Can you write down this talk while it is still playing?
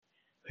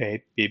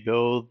Happy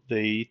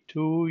birthday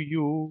to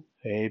you.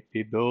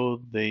 Happy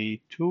birthday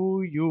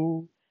to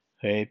you.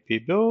 Happy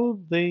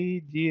birthday,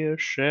 dear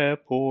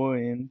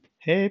SharePoint.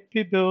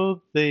 Happy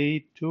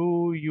birthday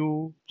to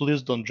you.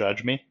 Please don't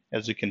judge me.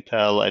 As you can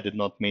tell, I did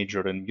not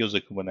major in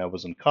music when I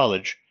was in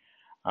college.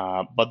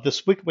 But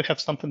this week we have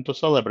something to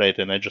celebrate,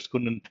 and I just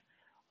couldn't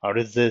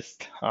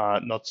resist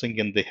not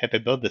singing the happy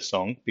birthday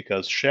song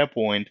because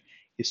SharePoint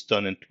is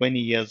turning 20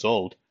 years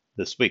old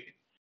this week.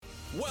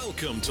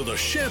 Welcome to the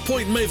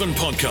SharePoint Maven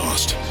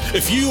podcast.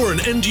 If you are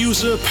an end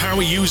user,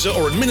 power user,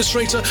 or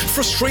administrator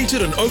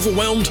frustrated and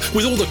overwhelmed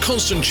with all the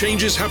constant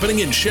changes happening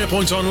in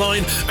SharePoint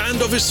Online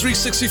and Office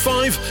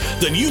 365,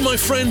 then you, my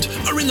friend,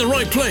 are in the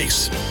right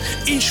place.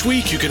 Each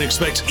week you can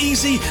expect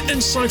easy,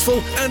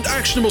 insightful, and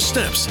actionable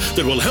steps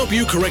that will help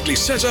you correctly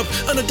set up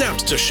and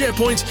adapt to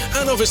SharePoint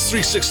and Office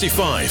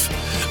 365.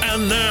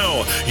 And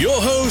now,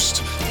 your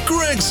host,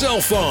 Greg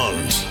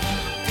Zelfond.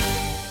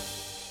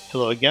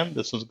 Hello again,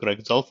 this is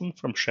Greg Zelfond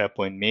from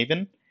SharePoint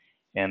Maven,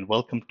 and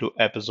welcome to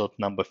episode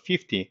number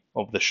 50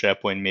 of the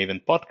SharePoint Maven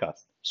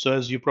podcast. So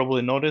as you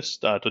probably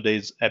noticed,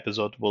 today's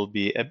episode will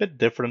be a bit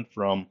different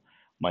from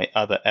my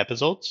other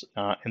episodes,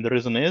 and the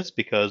reason is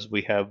because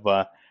we have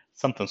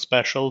something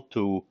special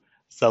to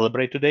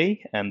celebrate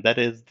today, and that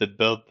is the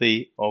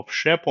birthday of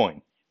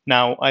SharePoint.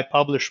 Now, I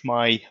publish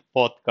my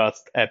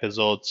podcast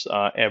episodes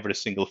every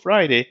single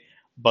Friday,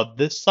 but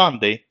this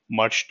Sunday,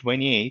 March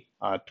 28,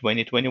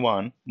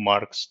 2021,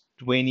 marks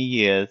 20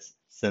 years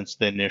since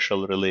the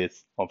initial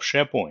release of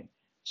SharePoint.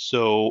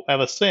 So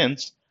ever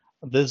since,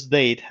 this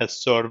date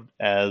has served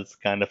as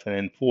kind of an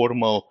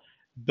informal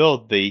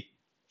birthday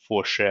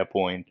for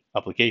SharePoint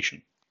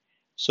application.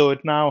 So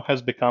it now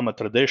has become a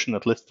tradition,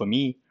 at least for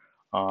me.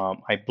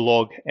 I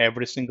blog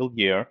every single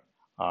year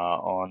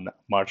on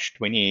March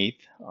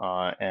 28th,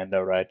 and I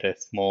write a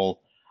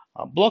small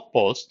blog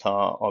post,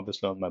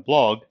 obviously on my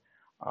blog,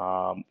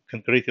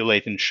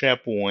 congratulating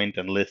SharePoint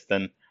and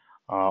listing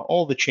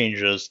all the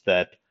changes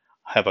that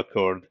have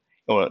occurred,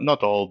 or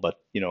not all, but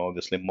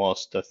obviously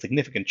most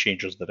significant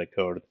changes that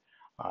occurred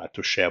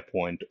to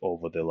SharePoint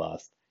over the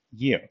last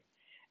year.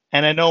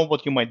 And I know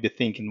what you might be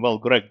thinking, well,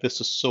 Greg,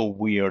 this is so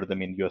weird. I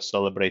mean, you're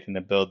celebrating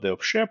the birthday of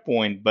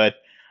SharePoint, but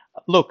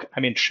look,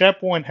 I mean,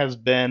 SharePoint has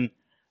been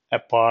a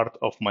part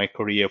of my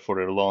career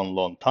for a long,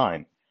 long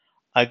time.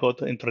 I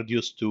got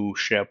introduced to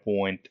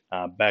SharePoint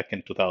back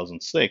in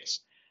 2006.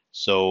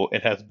 So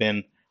it has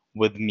been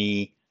with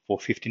me for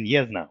 15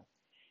 years now.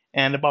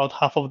 And about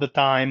half of the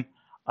time,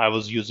 I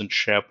was using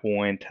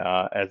SharePoint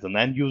as an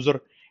end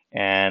user,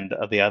 and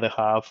the other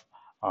half,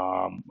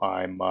 I'm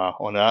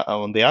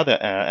on the other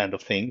end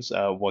of things,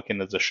 working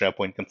as a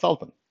SharePoint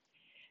consultant.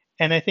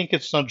 And I think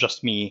it's not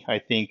just me. I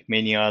think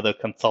many other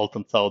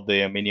consultants out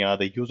there, many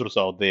other users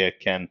out there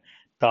can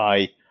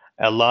tie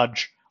a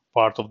large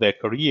part of their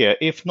career,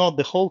 if not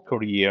the whole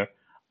career,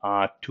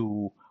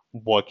 to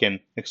working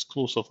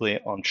exclusively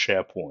on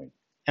SharePoint.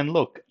 And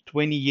look,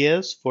 20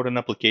 years for an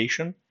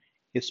application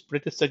is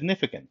pretty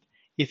significant.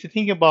 If you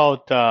think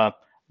about the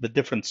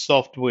different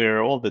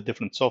software, all the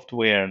different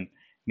software and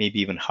maybe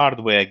even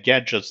hardware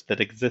gadgets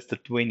that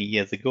existed 20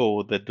 years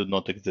ago that do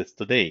not exist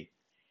today.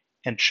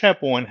 And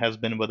SharePoint has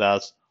been with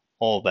us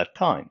all that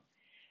time.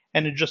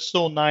 And it's just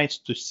so nice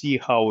to see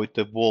how it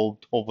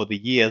evolved over the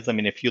years. I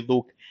mean, if you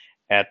look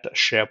at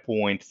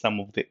SharePoint, some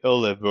of the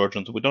earlier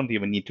versions, we don't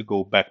even need to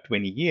go back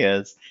 20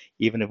 years.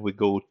 Even if we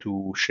go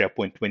to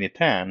SharePoint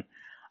 2010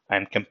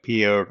 and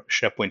compare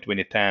SharePoint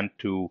 2010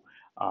 to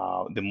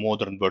the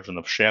modern version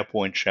of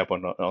SharePoint,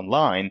 SharePoint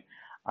Online,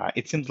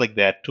 it seems like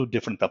they're two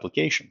different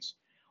applications.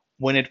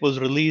 When it was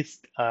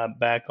released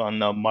back on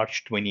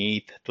March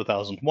 28,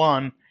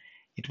 2001,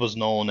 it was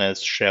known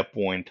as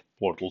SharePoint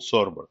Portal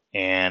Server.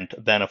 And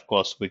then, of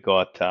course, we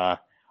got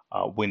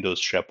Windows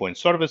SharePoint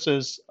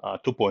Services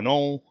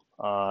 2.0,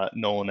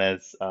 known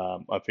as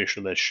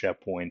officially as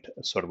SharePoint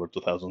Server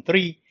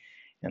 2003,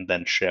 and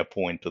then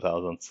SharePoint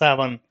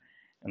 2007,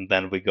 and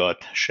then we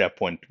got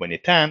SharePoint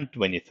 2010,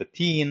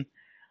 2013,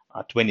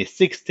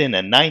 2016,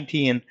 and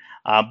 19.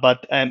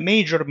 But a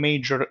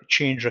major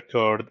change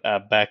occurred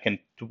back in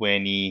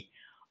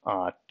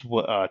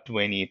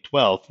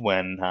 2012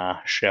 when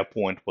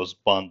SharePoint was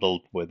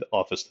bundled with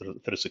Office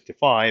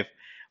 365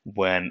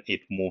 when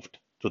it moved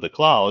to the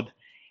cloud.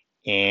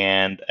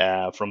 And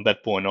from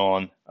that point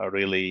on,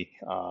 really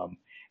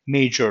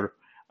major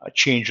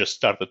changes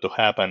started to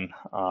happen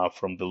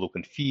from the look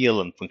and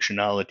feel and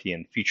functionality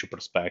and feature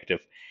perspective.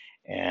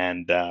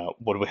 And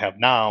what we have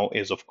now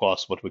is, of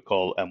course, what we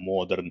call a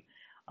modern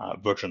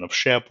version of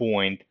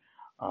SharePoint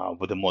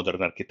with a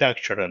modern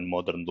architecture and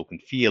modern look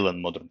and feel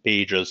and modern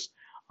pages,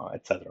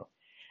 etc.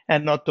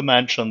 And not to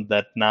mention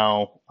that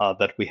now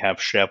that we have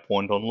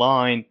SharePoint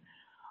Online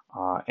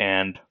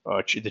and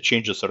the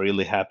changes are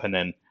really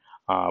happening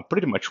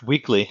pretty much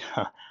weekly,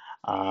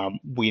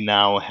 we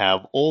now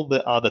have all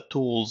the other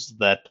tools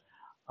that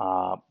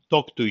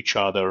talk to each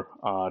other,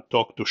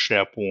 talk to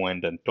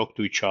SharePoint, and talk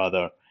to each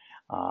other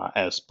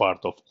as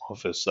part of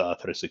Office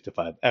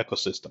 365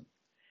 ecosystem.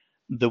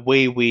 The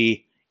way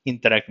we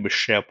interact with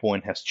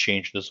SharePoint has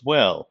changed as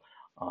well.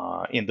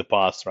 In the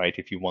past, right,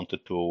 if you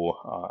wanted to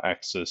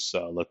access,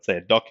 let's say,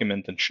 a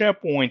document in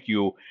SharePoint,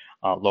 you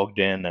logged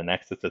in and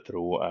accessed it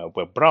through a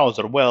web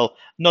browser. Well,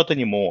 not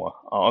anymore.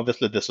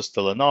 Obviously, this is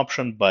still an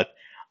option, but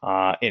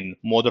in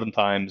modern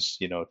times,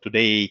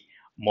 today,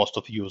 most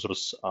of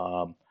users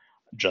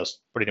just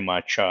pretty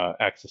much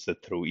access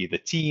it through either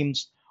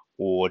Teams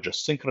or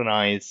just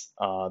synchronize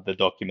the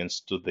documents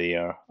to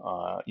their,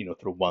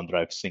 through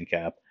OneDrive Sync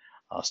app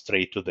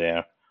straight to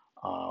their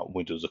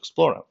Windows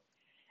Explorer.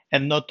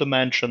 And not to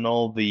mention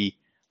all the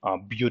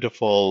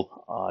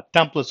beautiful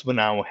templates we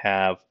now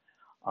have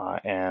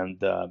and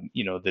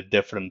the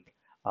different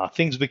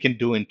things we can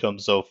do in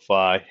terms of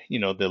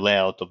the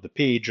layout of the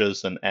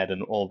pages and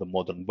adding all the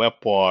modern web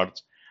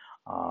parts,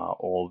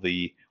 all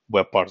the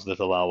web parts that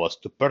allow us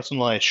to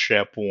personalize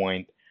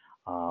SharePoint,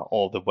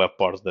 all the web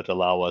parts that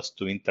allow us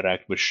to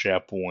interact with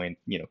SharePoint,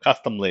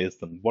 custom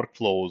lists and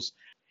workflows.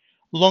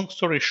 Long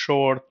story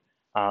short,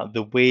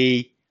 the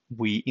way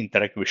we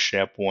interact with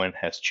SharePoint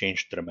has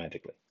changed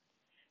dramatically.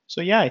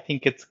 So yeah, I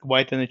think it's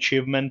quite an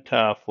achievement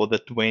for the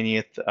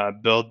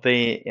 20th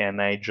birthday,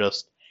 and I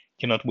just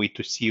cannot wait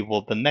to see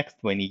what the next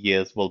 20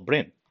 years will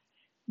bring.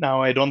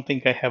 Now, I don't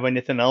think I have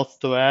anything else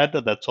to add.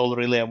 That's all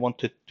really I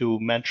wanted to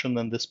mention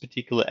in this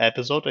particular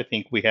episode. I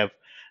think we have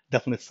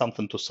definitely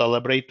something to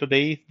celebrate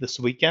today, this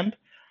weekend.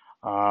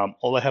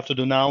 All I have to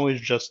do now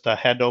is just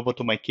head over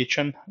to my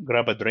kitchen,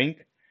 grab a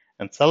drink,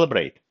 and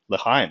celebrate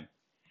L'chaim.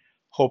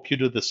 Hope you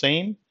do the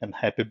same, and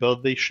happy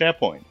birthday,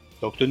 SharePoint.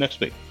 Talk to you next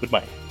week.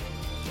 Goodbye.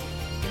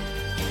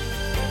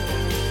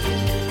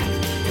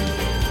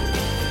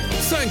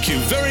 Thank you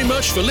very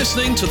much for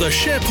listening to the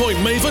SharePoint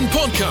Maven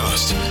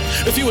podcast.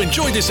 If you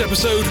enjoyed this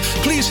episode,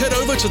 please head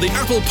over to the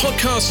Apple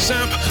Podcasts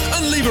app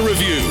and leave a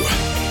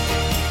review.